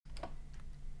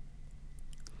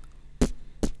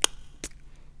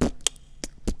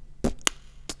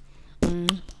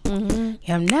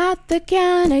I'm not the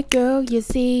kind of girl you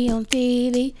see on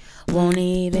TV. Won't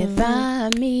even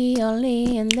find me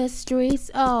only in the streets.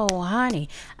 Oh, honey,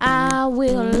 I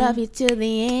will love you to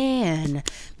the end.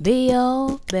 Be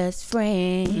your best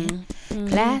friend.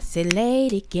 Classy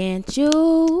lady, can't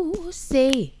you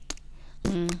see?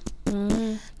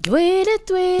 Tweet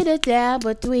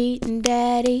dabba tweetin'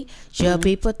 daddy. Show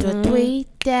people to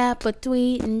tweet dabba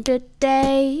tweetin'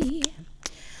 today.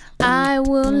 I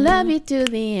will love you to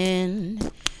the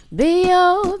end. Be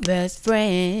your best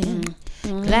friend.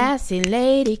 Classy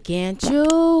lady, can't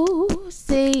you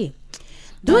see?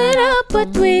 Tweet up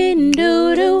but tweet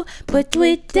doo doo, but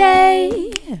tweet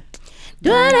day.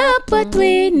 Tweet up but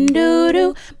tweet doo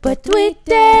doo, but tweet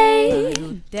day.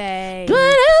 Tweet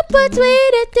up but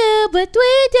tweet it too, but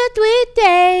tweet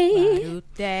day.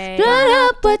 Tweet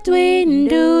up but tweet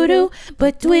doo doo,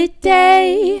 but tweet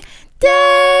day.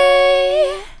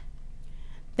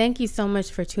 Thank you so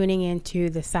much for tuning in to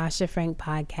the Sasha Frank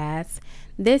podcast.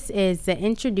 This is the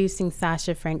Introducing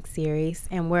Sasha Frank series,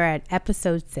 and we're at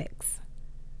episode 6.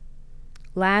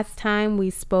 Last time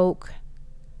we spoke,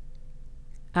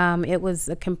 it was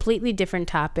a completely different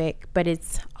topic, but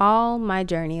it's all my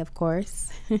journey, of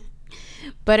course.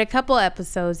 But a couple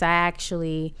episodes, I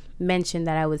actually mentioned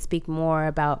that I would speak more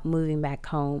about moving back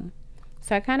home.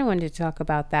 So I kind of wanted to talk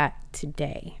about that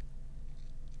today.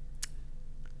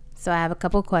 So I have a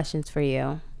couple questions for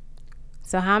you.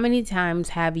 So how many times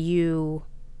have you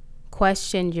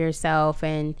questioned yourself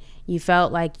and you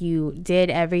felt like you did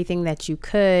everything that you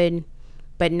could,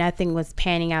 but nothing was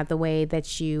panning out the way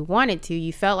that you wanted to?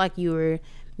 You felt like you were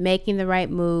making the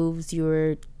right moves, you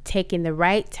were taking the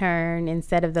right turn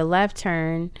instead of the left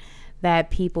turn that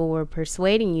people were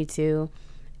persuading you to,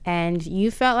 and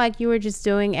you felt like you were just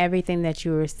doing everything that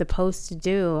you were supposed to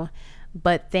do,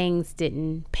 but things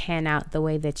didn't pan out the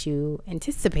way that you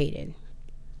anticipated.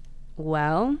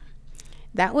 Well,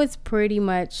 that was pretty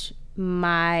much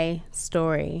my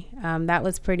story. That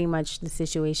was pretty much the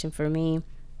situation for me.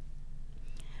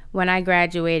 When I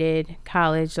graduated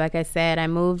college, like I said, I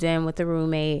moved in with a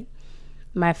roommate,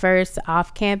 my first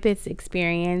off-campus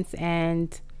experience,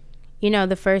 and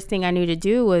the first thing I knew to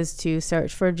do was to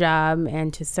search for a job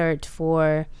and to search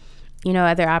for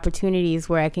other opportunities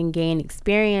where I can gain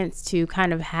experience to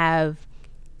kind of have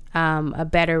a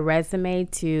better resume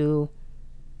to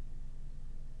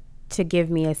give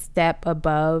me a step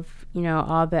above,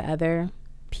 all the other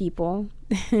people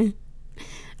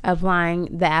applying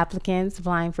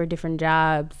for different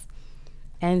jobs.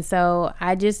 And so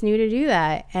I just knew to do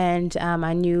that. And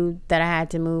I knew that I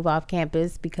had to move off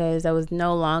campus because I was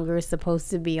no longer supposed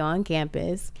to be on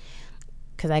campus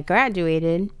because I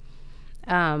graduated.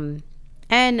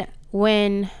 And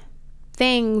when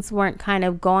things weren't kind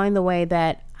of going the way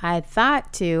that I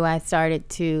thought to, I started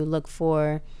to look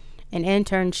for an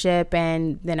internship,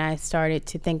 and then I started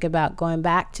to think about going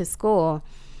back to school.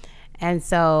 And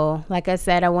so, like I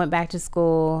said, I went back to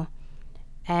school,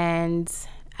 and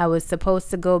I was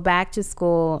supposed to go back to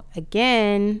school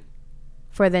again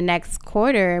for the next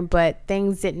quarter, but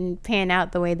things didn't pan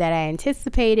out the way that I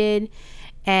anticipated.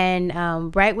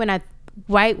 And right when I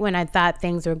thought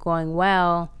things were going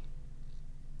well,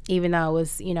 even though I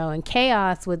was, in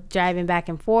chaos with driving back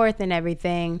and forth and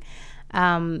everything,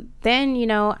 then,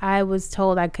 I was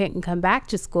told I couldn't come back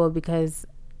to school because,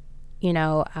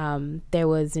 there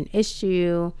was an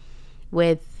issue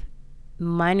with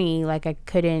money. Like I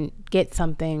couldn't get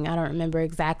something. I don't remember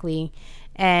exactly.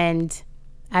 And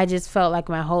I just felt like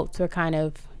my hopes were kind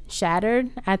of shattered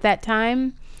at that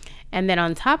time. And then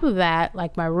on top of that,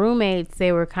 like my roommates,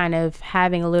 they were kind of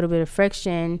having a little bit of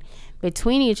friction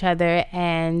between each other.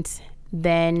 And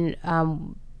then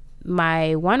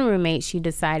my one roommate, she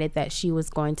decided that she was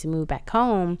going to move back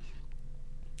home.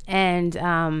 And,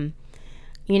 I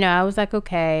was like,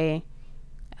 okay,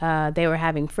 they were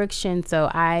having friction. So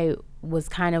I was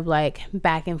kind of like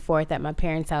back and forth at my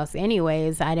parents' house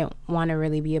anyways. I didn't want to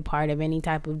really be a part of any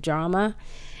type of drama.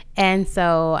 And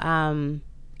so,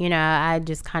 I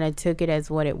just kind of took it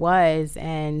as what it was.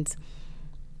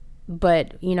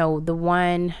 But the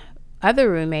one other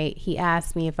roommate, he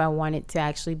asked me if I wanted to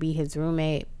actually be his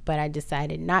roommate, but I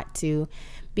decided not to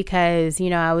because,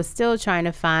 I was still trying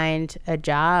to find a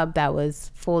job that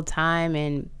was full-time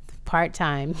and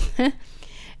part-time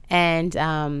and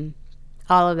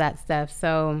all of that stuff.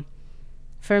 So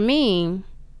for me,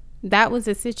 that was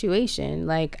a situation.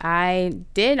 Like I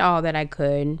did all that I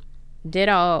could, did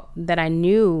all that I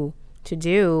knew to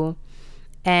do,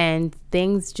 and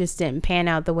things just didn't pan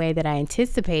out the way that I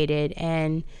anticipated.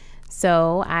 And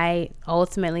so I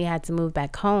ultimately had to move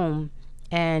back home.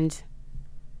 And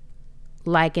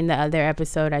like in the other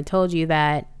episode, I told you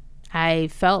that I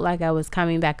felt like I was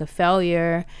coming back a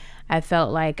failure. I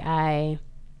felt like I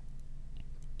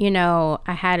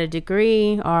had a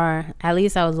degree, or at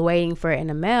least I was waiting for it in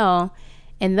the mail,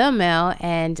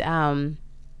 and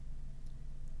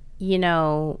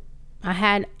I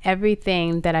had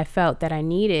everything that I felt that I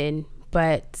needed,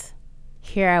 but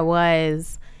here I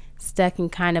was stuck in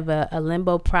kind of a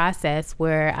limbo process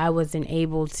where I wasn't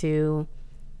able to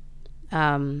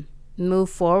move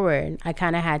forward. I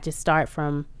kind of had to start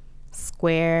from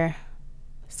square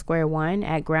one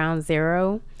at ground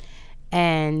zero,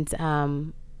 and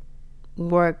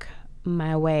work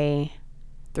my way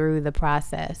through the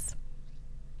process.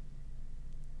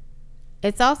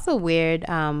 It's also weird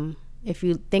if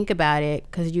you think about it,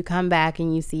 because you come back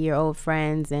and you see your old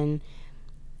friends and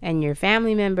your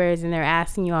family members, and they're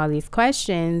asking you all these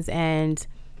questions, and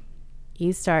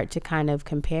you start to kind of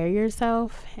compare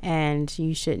yourself, and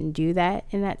you shouldn't do that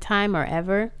in that time or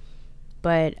ever.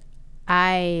 But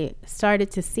I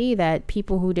started to see that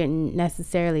people who didn't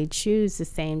necessarily choose the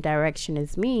same direction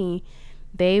as me,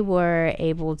 they were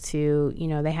able to,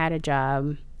 they had a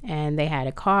job and they had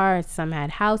a car, some had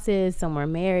houses, some were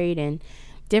married, and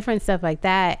different stuff like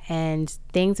that, and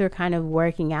things were kind of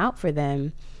working out for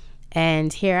them.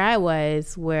 And here I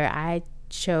was, where I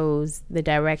chose the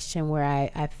direction where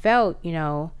I felt,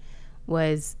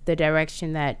 was the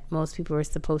direction that most people were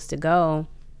supposed to go.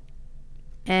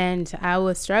 And I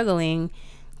was struggling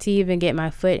to even get my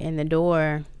foot in the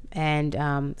door. And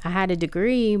I had a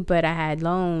degree, but I had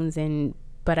loans,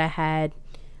 but I had,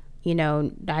 I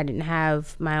didn't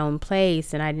have my own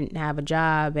place, and I didn't have a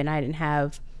job, and I didn't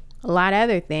have a lot of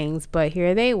other things. But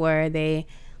here they were, they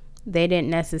didn't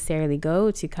necessarily go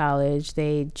to college.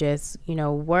 They just,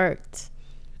 worked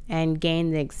and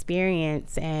gained the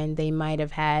experience, and they might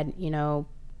have had, a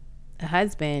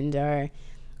husband or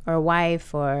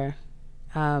wife, or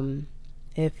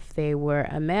if they were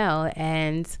a male,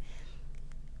 and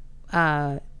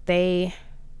they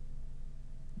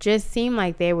just seemed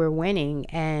like they were winning,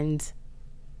 and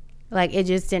like it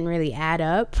just didn't really add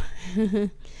up.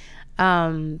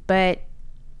 But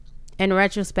in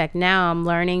retrospect now, I'm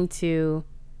learning to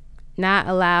not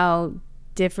allow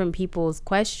different people's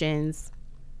questions,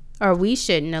 or we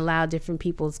shouldn't allow different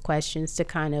people's questions to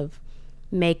kind of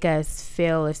make us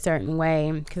feel a certain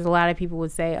way. Because a lot of people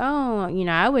would say, oh,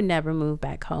 I would never move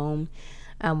back home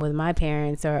with my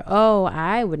parents, or, oh,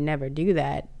 I would never do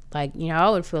that. Like, I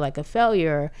would feel like a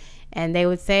failure. And they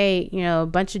would say, a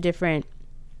bunch of different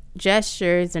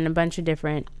gestures and a bunch of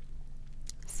different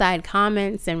side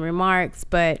comments and remarks,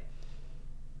 but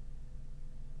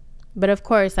of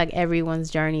course, like, everyone's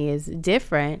journey is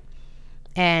different.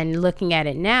 And looking at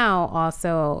it now,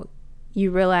 also,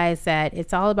 you realize that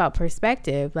it's all about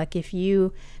perspective. Like, if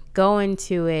you go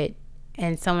into it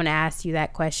and someone asks you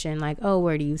that question, like, oh,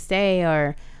 where do you stay,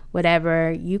 or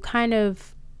whatever, you kind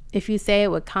of, if you say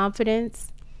it with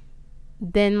confidence,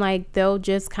 then like they'll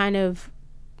just kind of,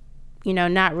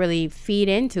 not really feed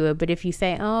into it. But if you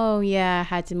say, oh yeah, I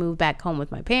had to move back home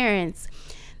with my parents,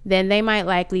 then they might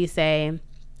likely say,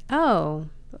 oh,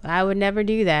 I would never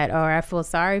do that, or I feel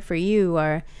sorry for you,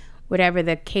 or whatever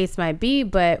the case might be.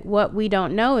 But what we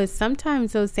don't know is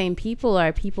sometimes those same people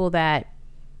are people that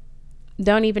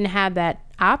don't even have that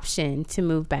option to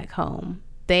move back home.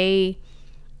 They,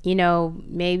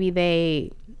 maybe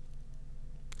they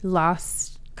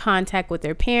lost contact with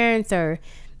their parents, or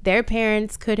their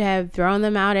parents could have thrown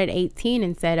them out at 18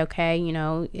 and said, okay,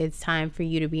 it's time for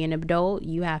you to be an adult.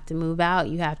 You have to move out.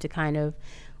 You have to kind of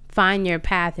find your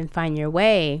path and find your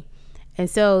way. And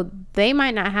so they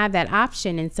might not have that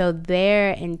option. And so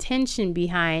their intention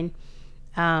behind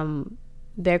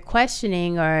their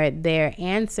questioning or their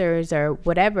answers or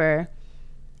whatever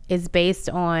is based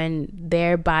on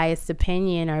their biased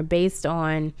opinion, or based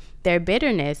on their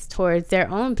bitterness towards their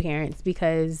own parents,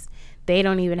 because they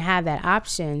don't even have that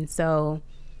option. So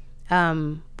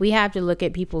we have to look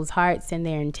at people's hearts and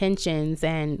their intentions,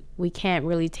 and we can't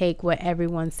really take what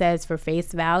everyone says for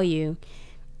face value.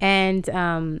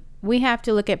 And we have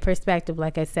to look at perspective,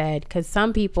 like I said, because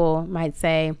some people might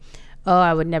say, oh,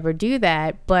 I would never do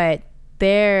that, but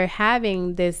they're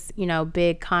having this,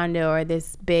 big condo or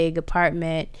this big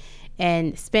apartment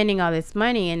and spending all this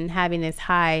money and having this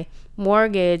high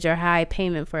mortgage or high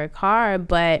payment for a car,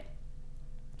 but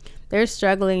they're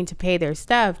struggling to pay their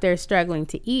stuff. They're struggling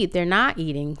to eat. They're not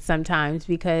eating sometimes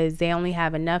because they only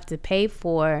have enough to pay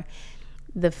for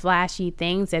the flashy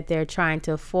things that they're trying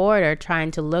to afford, or trying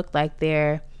to look like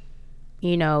they're,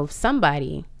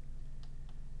 somebody.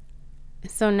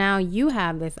 So now you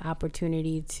have this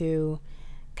opportunity to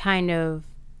kind of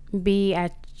be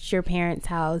at your parents'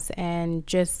 house and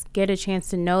just get a chance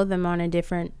to know them on a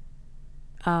different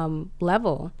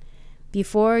level.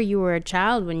 Before, you were a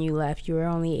child when you left. You were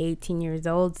only 18 years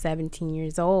old, 17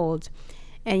 years old,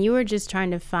 and you were just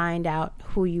trying to find out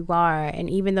who you are. And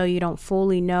even though you don't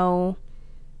fully know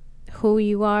who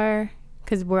you are,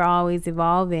 because we're always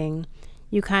evolving,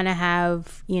 you kind of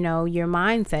have, your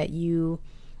mindset.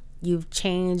 You've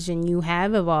changed and you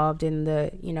have evolved in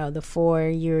the 4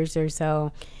 years or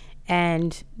so.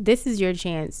 And this is your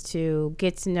chance to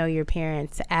get to know your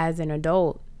parents as an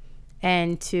adult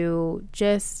and to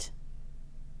just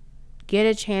get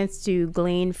a chance to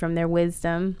glean from their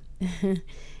wisdom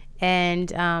and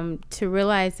to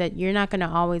realize that you're not going to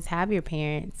always have your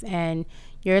parents, and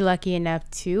you're lucky enough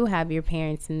to have your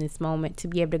parents in this moment, to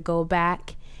be able to go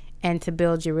back and to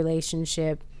build your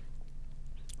relationship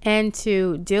and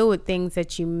to deal with things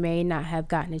that you may not have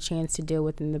gotten a chance to deal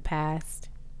with in the past.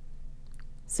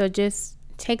 So just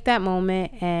take that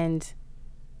moment and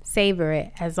savor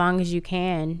it as long as you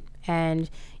can, and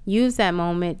use that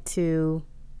moment to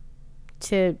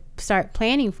start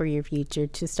planning for your future,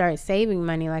 to start saving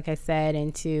money, like I said,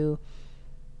 and to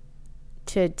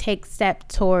take steps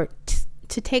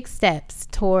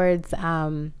towards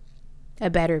a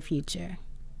better future.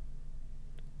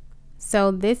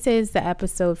 So this is the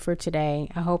episode for today.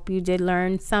 I hope you did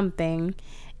learn something,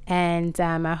 and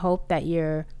I hope that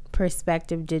your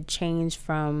perspective did change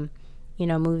from,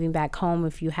 moving back home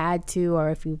if you had to, or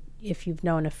if you've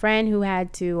known a friend who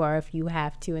had to, or if you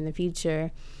have to in the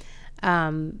future.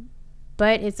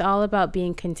 But it's all about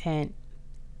being content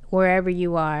wherever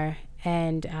you are,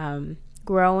 and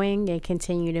growing and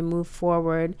continue to move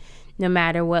forward no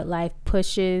matter what life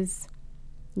pushes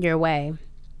your way.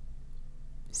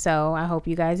 So I hope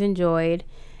you guys enjoyed,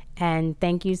 and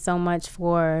thank you so much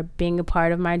for being a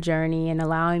part of my journey and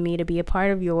allowing me to be a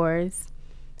part of yours.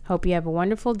 Hope you have a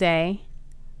wonderful day.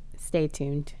 Stay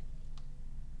tuned.